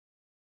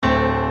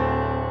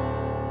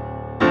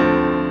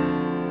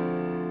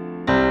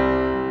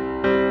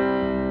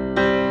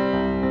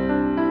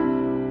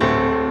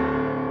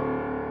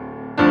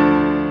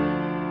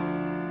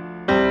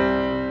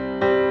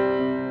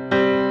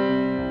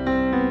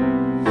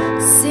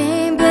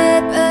Same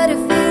bed, but it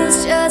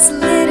feels just a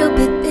little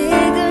bit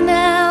bigger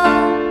now.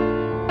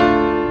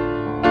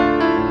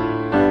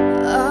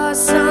 Our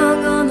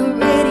song on the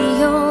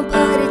radio,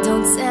 but it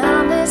don't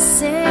sound the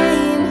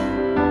same.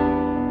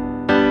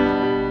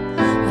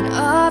 When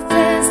our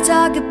friends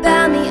talk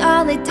about me,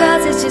 all it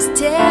does is just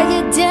tear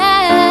you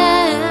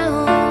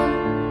down.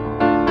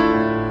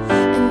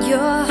 And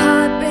your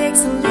heart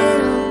breaks a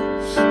little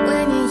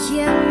when you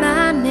hear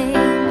my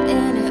name,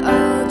 and it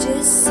all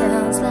just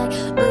sounds like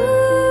ooh.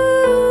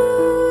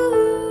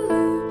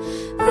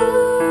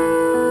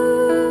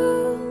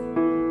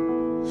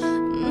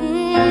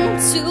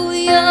 Too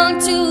young,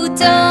 too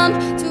dumb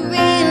to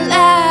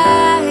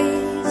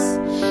realize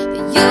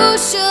that you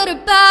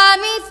should've bought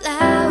me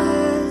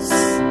flowers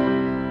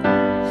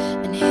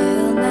and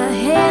held my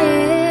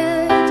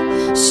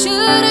hand.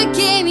 Should've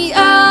gave me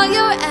all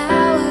your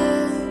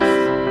hours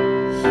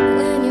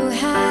when you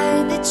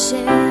had the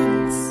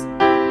chance.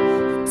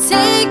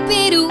 Take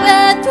me to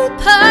every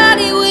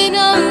party when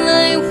all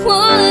I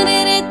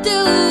wanted to do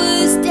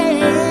was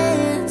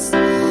dance.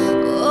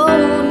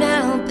 Oh,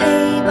 now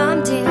babe,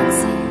 I'm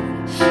dancing.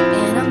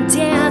 And I'm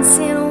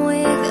dancing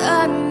with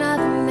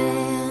another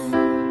man.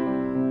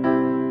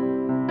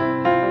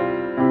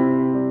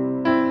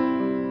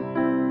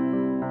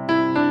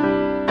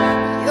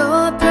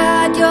 Your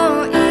pride,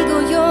 your ego,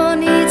 your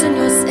needs, and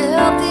your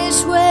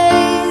selfish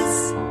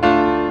ways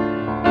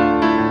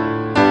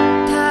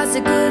caused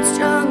a good,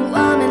 strong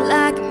woman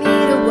like me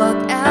to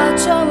walk out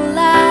your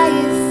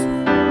life.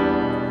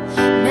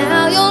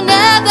 Now you'll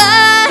never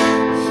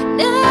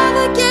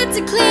get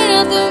to clean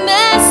up the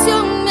mess you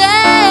made.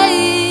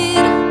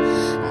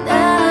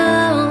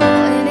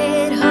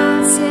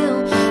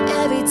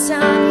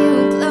 Time you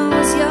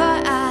close your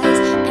eyes,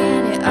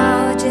 and it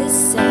all just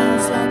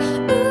sounds like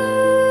ooh,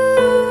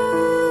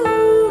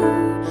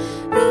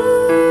 ooh.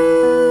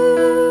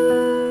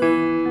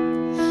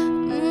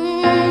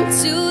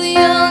 Too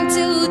young,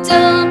 too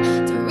dumb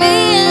to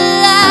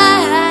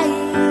realize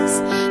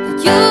that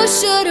you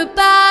should've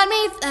bought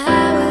me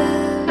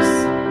flowers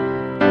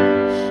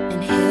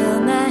and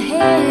held my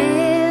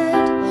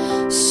hand.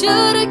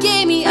 Should've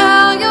gave me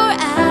all your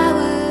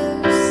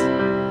hours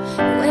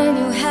when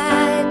you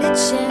had the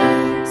chance.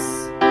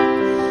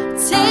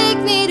 Take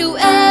me to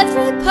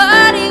every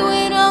party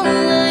when all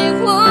I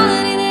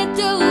wanted to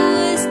do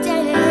was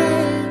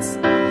dance.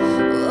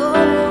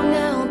 Oh,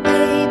 now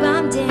babe,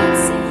 I'm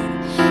dancing,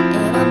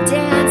 and I'm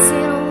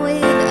dancing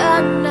with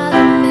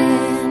another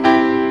man.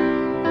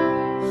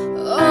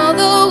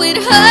 Although it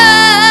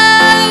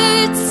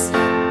hurts,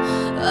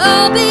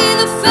 I'll be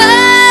the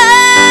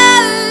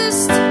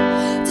first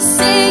to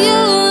say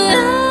you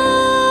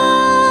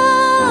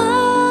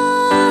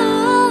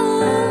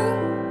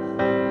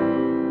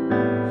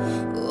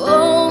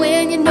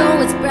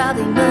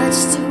probably much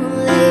too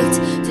late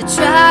to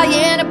try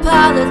and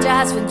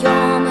apologize for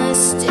your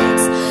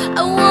mistakes. I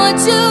want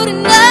you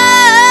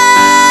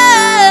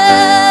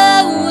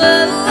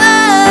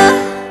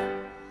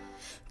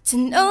to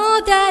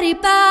know that he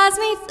buys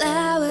me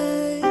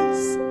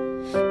flowers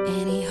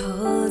and he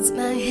holds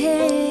my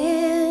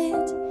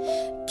hand,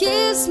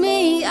 gives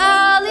me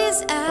all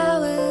his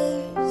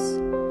hours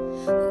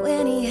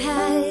when he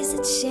has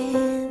a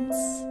chance.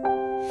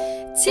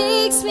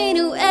 Takes me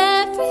to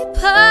every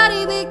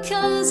party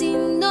because he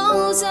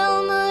knows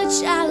how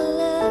much I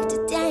love to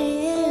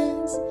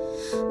dance.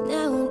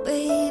 Now,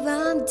 babe,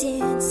 I'm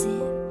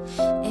dancing,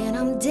 and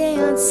I'm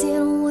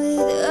dancing with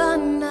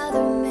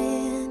another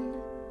man.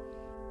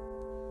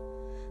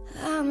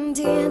 I'm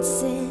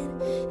dancing,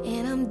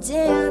 and I'm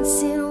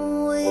dancing